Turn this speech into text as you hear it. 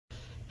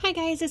Hi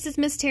guys, this is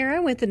Miss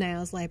Tara with the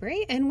Niles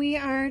Library, and we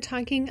are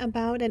talking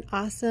about an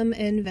awesome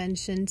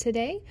invention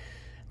today.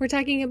 We're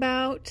talking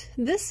about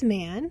this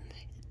man,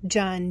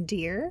 John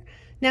Deere.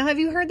 Now, have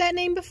you heard that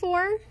name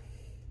before?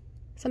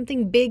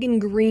 Something big and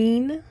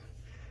green,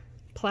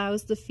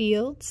 plows the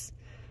fields.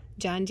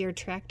 John Deere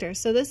tractor.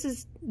 So this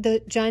is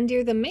the John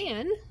Deere the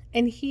man,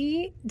 and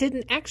he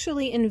didn't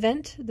actually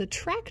invent the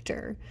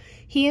tractor.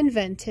 He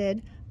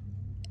invented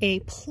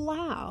a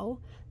plow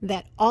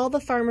that all the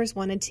farmers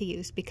wanted to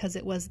use because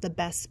it was the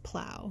best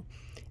plow.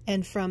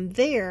 And from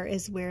there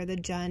is where the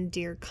John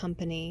Deere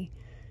company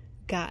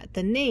got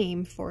the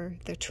name for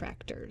the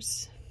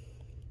tractors.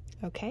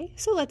 Okay,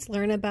 so let's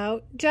learn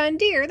about John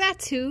Deere,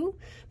 That's Who,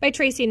 by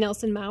Tracy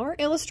Nelson Maurer,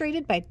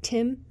 illustrated by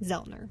Tim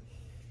Zellner.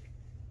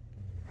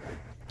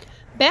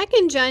 Back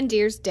in John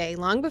Deere's day,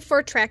 long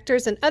before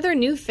tractors and other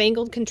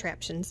newfangled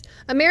contraptions,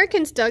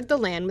 Americans dug the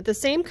land with the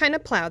same kind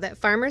of plow that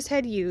farmers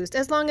had used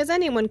as long as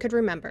anyone could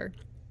remember.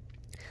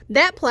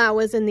 That plow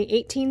was in the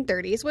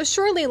 1830s, was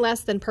surely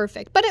less than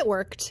perfect, but it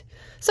worked.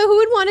 So who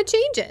would want to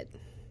change it?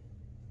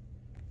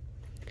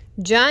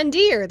 John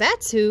Deere,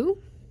 that's who.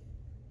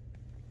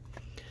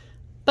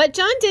 But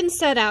John didn't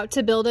set out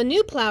to build a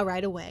new plow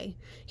right away.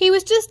 He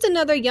was just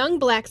another young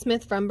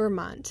blacksmith from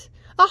Vermont.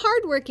 A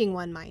hard-working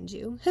one, mind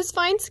you. His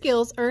fine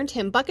skills earned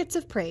him buckets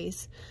of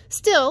praise.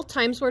 Still,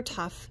 times were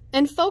tough,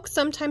 and folks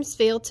sometimes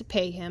failed to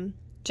pay him.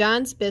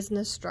 John's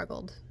business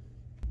struggled.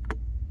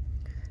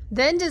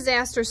 Then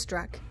disaster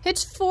struck.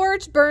 His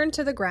forge burned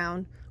to the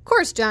ground. Of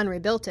course, John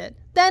rebuilt it.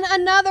 Then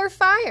another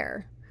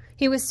fire.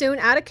 He was soon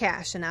out of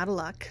cash and out of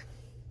luck.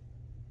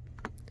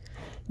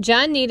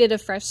 John needed a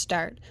fresh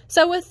start,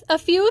 so with a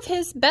few of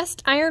his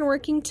best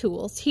ironworking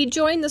tools, he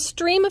joined the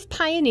stream of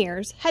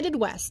pioneers headed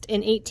west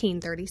in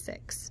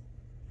 1836.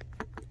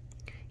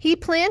 He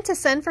planned to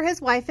send for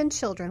his wife and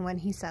children when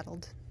he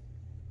settled.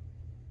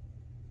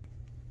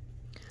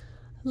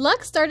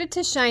 Luck started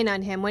to shine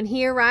on him when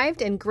he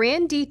arrived in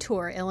Grand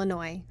Detour,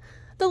 Illinois.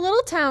 The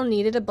little town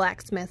needed a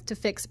blacksmith to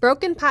fix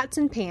broken pots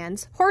and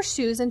pans,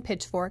 horseshoes and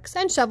pitchforks,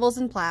 and shovels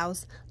and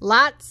plows.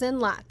 Lots and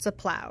lots of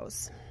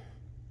plows.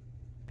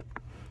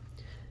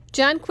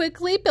 John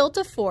quickly built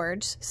a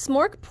forge.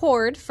 Smoke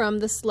poured from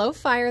the slow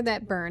fire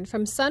that burned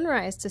from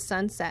sunrise to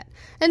sunset,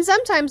 and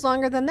sometimes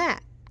longer than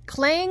that.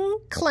 Clang,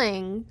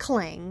 clang,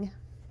 clang.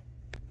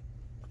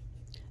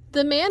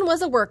 The man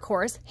was a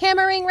workhorse,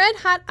 hammering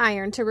red-hot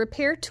iron to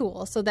repair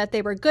tools so that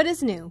they were good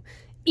as new,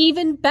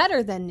 even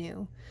better than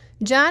new.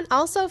 John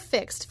also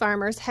fixed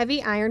farmers'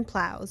 heavy iron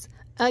plows,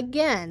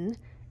 again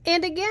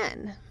and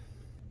again.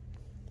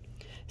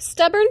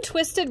 Stubborn,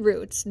 twisted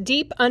roots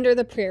deep under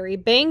the prairie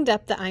banged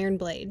up the iron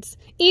blades.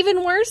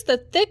 Even worse, the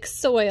thick,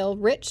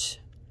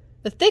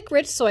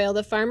 rich soil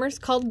the farmers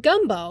called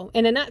gumbo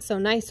in a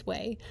not-so-nice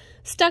way,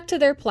 stuck to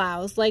their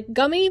plows like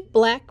gummy,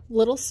 black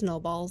little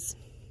snowballs.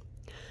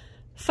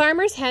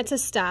 Farmers had to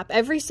stop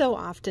every so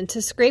often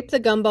to scrape the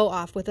gumbo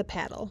off with a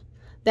paddle.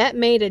 That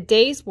made a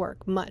day's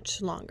work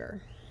much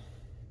longer.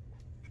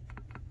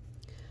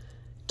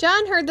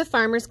 John heard the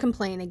farmers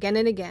complain again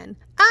and again.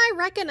 I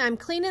reckon I'm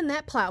cleaning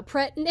that plow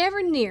pret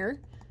never near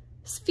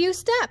few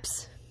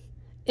steps.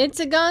 It's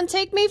a-gonna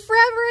take me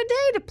forever a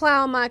day to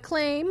plow my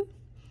claim.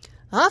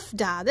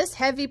 Ufda, this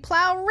heavy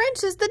plow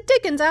wrenches the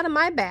dickens out of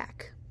my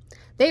back.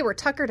 They were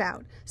tuckered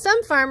out.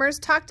 Some farmers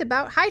talked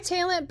about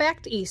hightailing it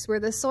back east where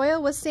the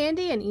soil was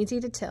sandy and easy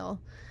to till.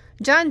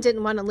 John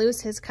didn't want to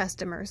lose his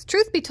customers.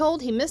 Truth be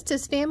told, he missed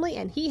his family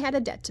and he had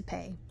a debt to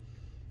pay.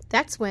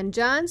 That's when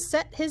John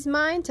set his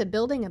mind to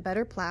building a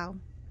better plow.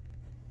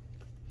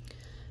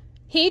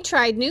 He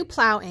tried new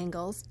plow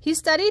angles. He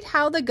studied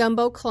how the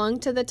gumbo clung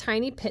to the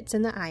tiny pits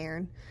in the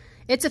iron.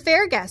 It's a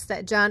fair guess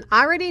that John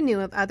already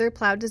knew of other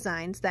plow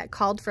designs that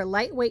called for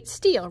lightweight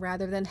steel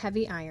rather than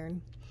heavy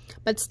iron.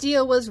 But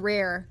steel was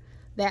rare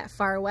that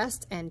far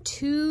west and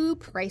too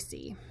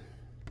pricey.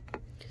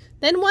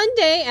 Then one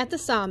day at the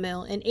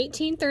sawmill in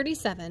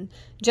 1837,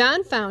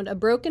 John found a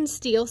broken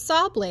steel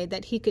saw blade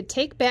that he could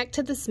take back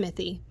to the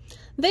smithy.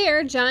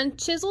 There, John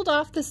chiseled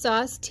off the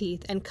saw's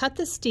teeth and cut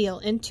the steel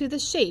into the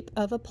shape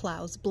of a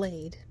plow's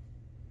blade.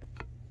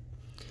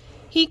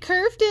 He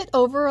curved it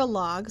over a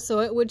log so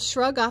it would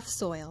shrug off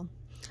soil.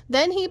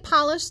 Then he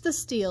polished the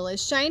steel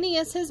as shiny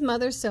as his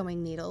mother's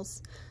sewing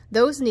needles.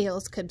 Those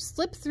needles could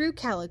slip through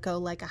calico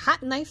like a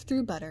hot knife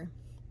through butter.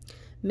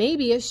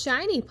 Maybe a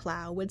shiny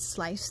plow would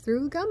slice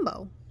through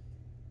gumbo.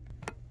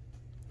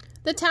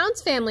 The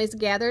town's families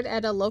gathered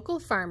at a local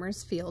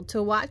farmer's field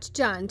to watch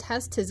John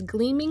test his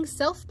gleaming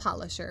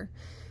self-polisher.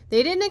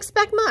 They didn't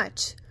expect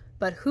much,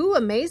 but who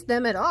amazed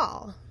them at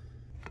all?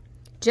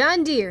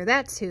 John Deere,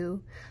 that's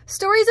who.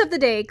 Stories of the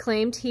day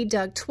claimed he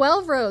dug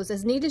 12 rows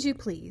as neat as you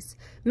please.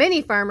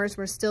 Many farmers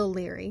were still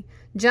leery.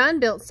 John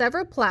built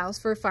several plows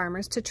for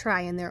farmers to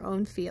try in their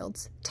own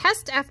fields.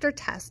 Test after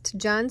test,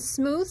 John's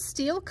smooth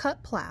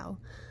steel-cut plow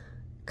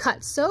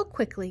cut so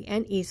quickly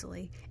and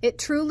easily, it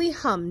truly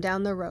hummed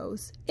down the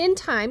rows. In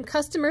time,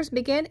 customers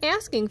began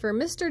asking for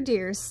Mr.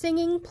 Deere's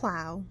singing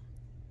plow.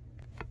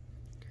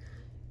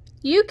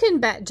 You can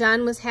bet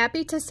John was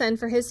happy to send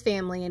for his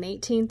family in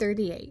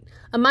 1838,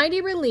 a mighty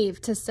relief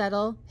to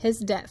settle his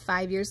debt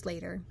 5 years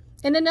later.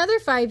 In another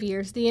 5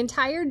 years, the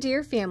entire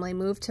Deere family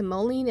moved to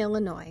Moline,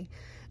 Illinois.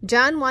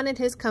 John wanted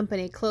his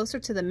company closer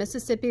to the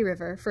Mississippi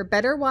River for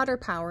better water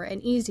power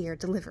and easier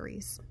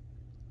deliveries.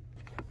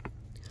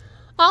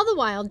 All the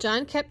while,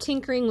 John kept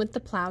tinkering with the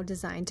plow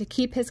design to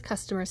keep his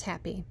customers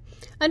happy.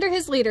 Under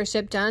his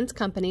leadership, John's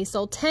company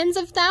sold tens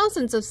of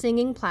thousands of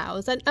singing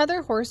plows and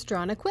other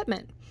horse-drawn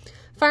equipment.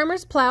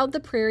 Farmers plowed the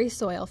prairie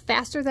soil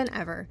faster than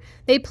ever.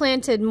 They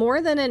planted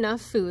more than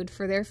enough food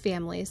for their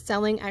families,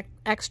 selling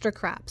extra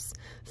crops.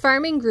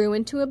 Farming grew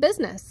into a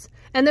business,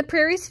 and the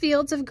prairie's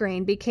fields of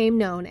grain became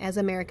known as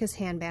America's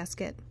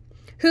handbasket.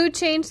 Who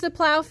changed the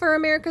plow for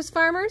America's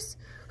farmers?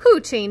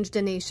 Who changed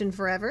a nation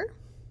forever?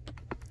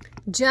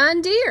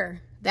 John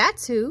Deere,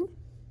 that's who.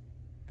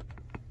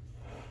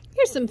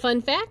 Here's some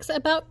fun facts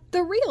about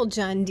the real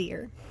John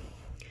Deere.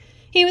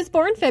 He was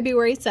born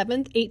February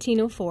 7,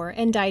 1804,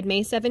 and died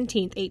May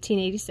 17,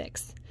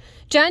 1886.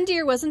 John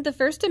Deere wasn't the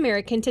first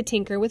American to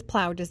tinker with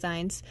plow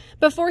designs.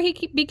 Before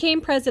he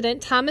became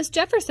president, Thomas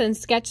Jefferson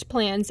sketched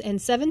plans in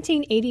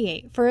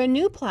 1788 for a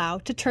new plow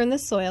to turn the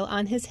soil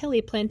on his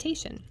hilly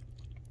plantation.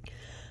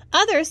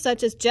 Others,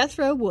 such as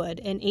Jethro Wood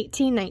in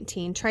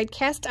 1819, tried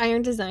cast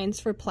iron designs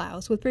for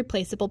plows with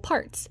replaceable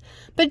parts.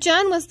 But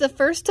John was the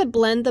first to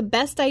blend the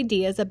best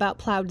ideas about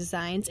plow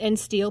designs and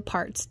steel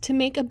parts to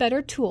make a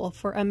better tool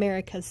for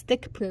America's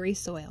thick prairie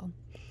soil.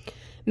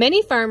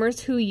 Many farmers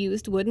who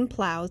used wooden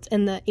plows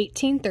in the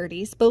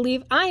 1830s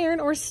believed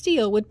iron or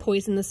steel would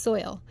poison the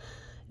soil.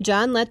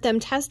 John let them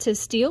test his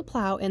steel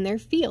plow in their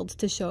fields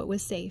to show it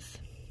was safe.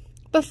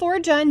 Before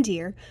John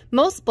Deere,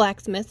 most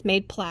blacksmiths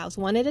made plows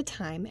one at a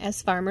time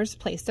as farmers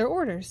placed their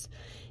orders.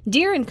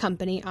 Deere &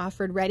 Company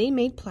offered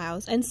ready-made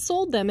plows and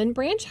sold them in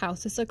branch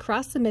houses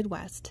across the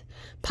Midwest.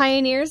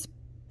 Pioneers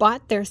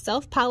bought their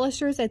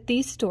self-polishers at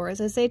these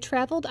stores as they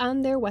traveled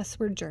on their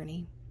westward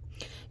journey.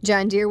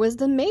 John Deere was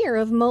the mayor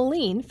of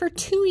Moline for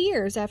 2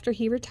 years after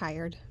he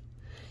retired.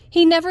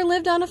 He never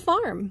lived on a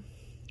farm.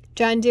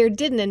 John Deere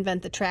didn't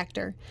invent the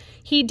tractor.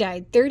 He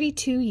died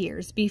 32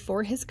 years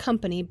before his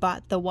company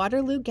bought the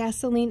Waterloo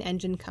Gasoline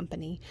Engine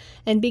Company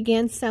and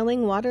began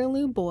selling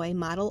Waterloo Boy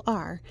Model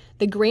R,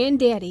 the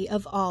granddaddy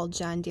of all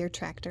John Deere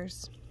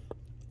tractors.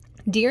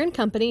 Deere &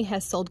 Company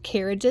has sold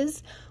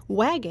carriages,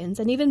 wagons,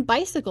 and even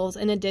bicycles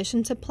in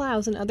addition to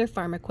plows and other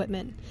farm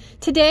equipment.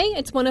 Today,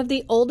 it's one of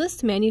the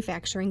oldest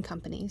manufacturing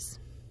companies.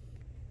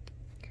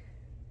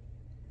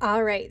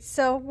 All right,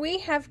 so we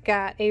have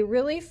got a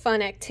really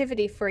fun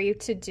activity for you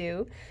to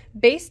do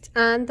based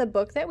on the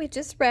book that we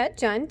just read,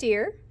 John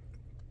Deere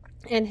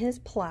and his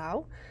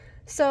plow.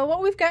 So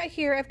what we've got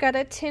here, I've got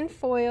a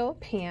tinfoil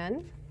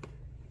pan,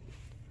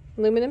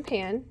 aluminum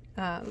pan.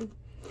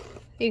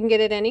 You can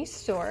get it at any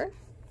store.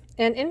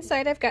 And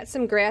inside I've got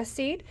some grass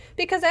seed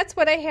because that's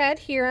what I had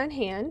here on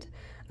hand.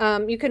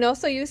 You can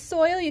also use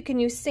soil, you can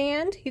use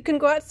sand, you can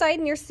go outside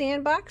in your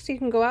sandbox, you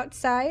can go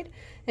outside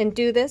and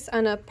do this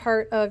on a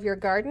part of your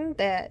garden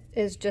that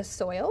is just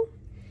soil.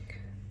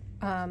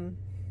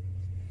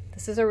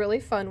 This is a really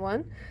fun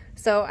one.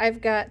 So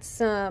I've got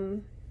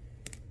some,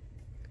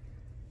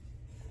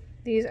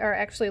 these are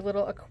actually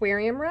little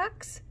aquarium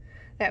rocks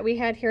that we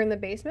had here in the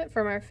basement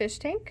from our fish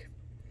tank.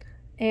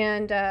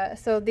 And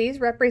so these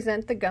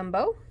represent the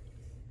gumbo.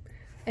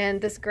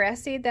 And this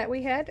grass seed that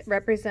we had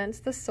represents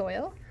the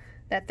soil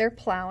that they're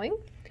plowing.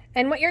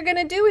 And what you're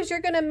gonna do is you're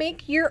gonna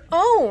make your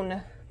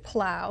own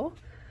plow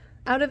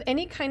out of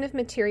any kind of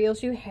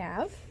materials you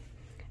have,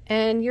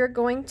 and you're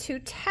going to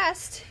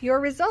test your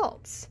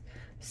results.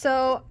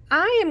 So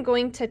I am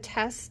going to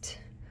test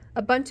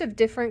a bunch of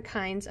different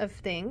kinds of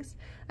things.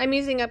 I'm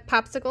using a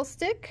popsicle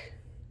stick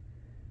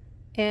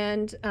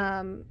and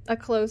a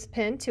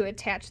clothespin to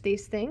attach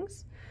these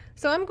things.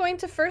 So I'm going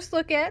to first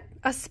look at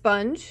a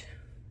sponge.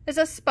 Is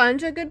a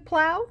sponge a good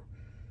plow?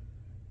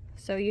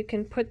 So you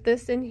can put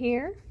this in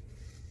here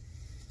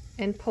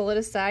and pull it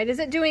aside. Is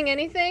it doing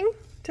anything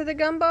to the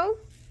gumbo?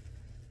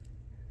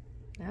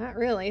 Not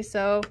really.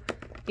 So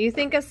do you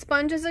think a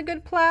sponge is a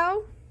good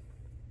plow?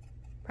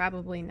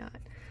 Probably not.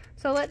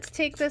 So let's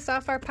take this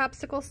off our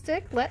popsicle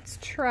stick. Let's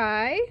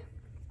try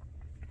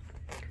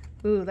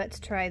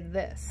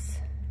this.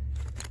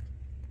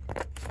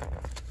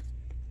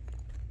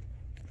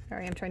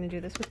 Sorry, I'm trying to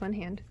do this with one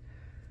hand.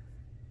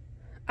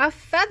 A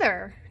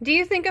feather. Do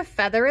you think a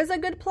feather is a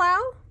good plow?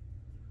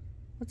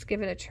 Let's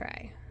give it a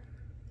try.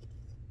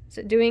 Is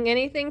it doing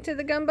anything to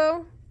the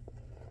gumbo?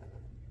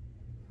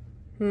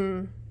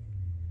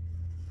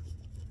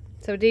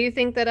 So do you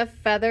think that a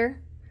feather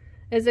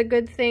is a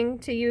good thing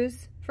to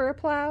use for a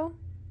plow?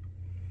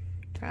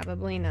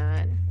 Probably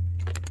not.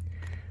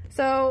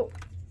 So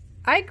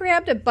I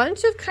grabbed a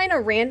bunch of kind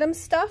of random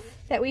stuff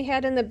that we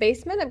had in the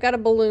basement. I've got a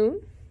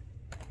balloon,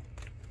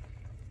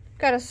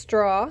 got a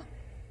straw,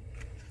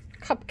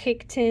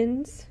 cupcake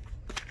tins,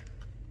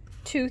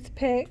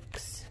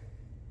 toothpicks,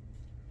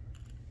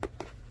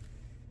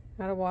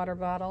 got a water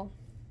bottle,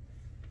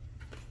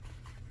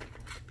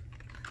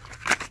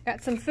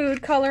 got some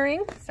food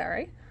coloring,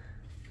 sorry,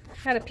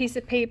 Got a piece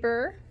of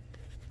paper.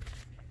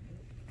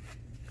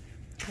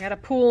 I got a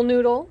pool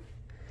noodle.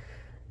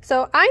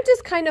 So I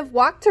just kind of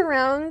walked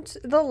around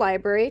the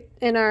library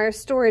in our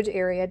storage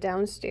area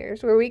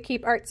downstairs where we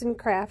keep arts and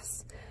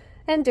crafts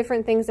and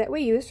different things that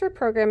we use for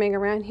programming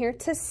around here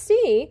to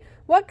see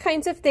what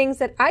kinds of things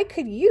that I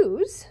could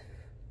use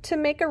to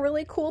make a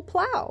really cool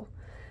plow.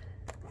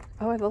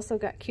 Oh, I've also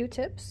got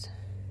Q-tips.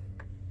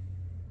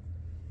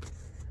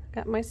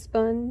 Got my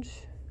sponge.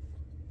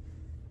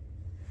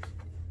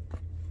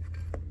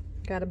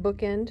 Got a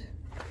bookend.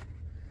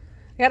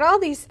 I got all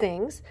these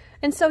things.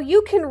 And so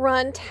you can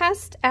run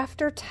test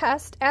after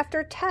test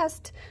after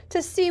test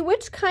to see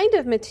which kind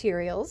of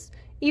materials,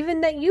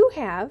 even that you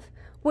have,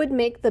 would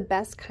make the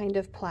best kind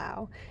of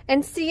plow.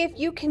 And see if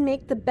you can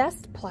make the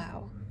best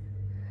plow.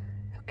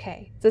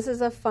 Okay, this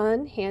is a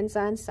fun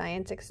hands-on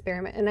science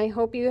experiment, and I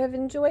hope you have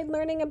enjoyed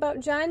learning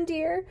about John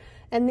Deere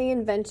and the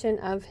invention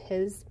of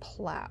his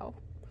plow.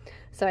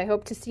 So I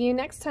hope to see you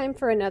next time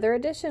for another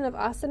edition of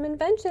Awesome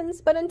Inventions,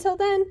 but until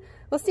then,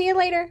 we'll see you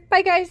later.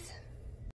 Bye, guys.